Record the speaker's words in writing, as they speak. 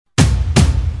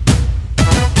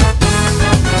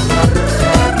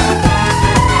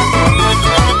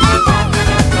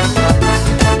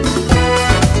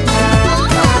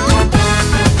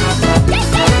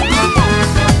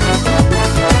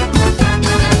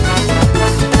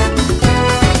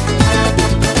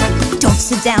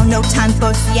down, no time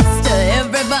for siesta.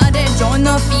 Everybody join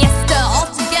the fiesta. All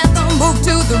together, move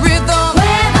to the rhythm.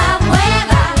 Mueva,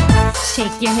 mueva.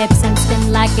 Shake your hips and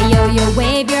spin like a yo-yo.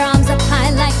 Wave your arms up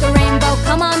high like a rainbow.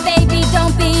 Come on, baby,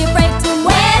 don't be afraid to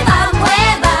mueva,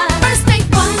 mueva. First take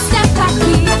one step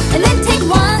aquí, and then take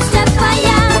one step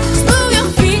allá. Just move your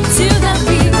feet to the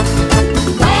beat.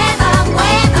 Mueva,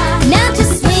 mueva. Now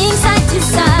just swing side to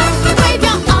side. Wave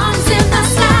your arms in the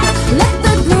sky. Let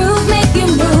the groove make you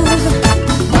move.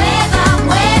 Mueva,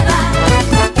 mueva.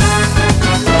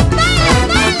 Baila,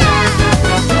 baila.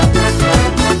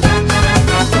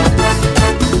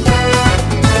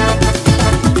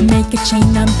 Make a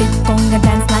chain, a big conga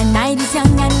dance. My night is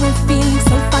young and we're feeling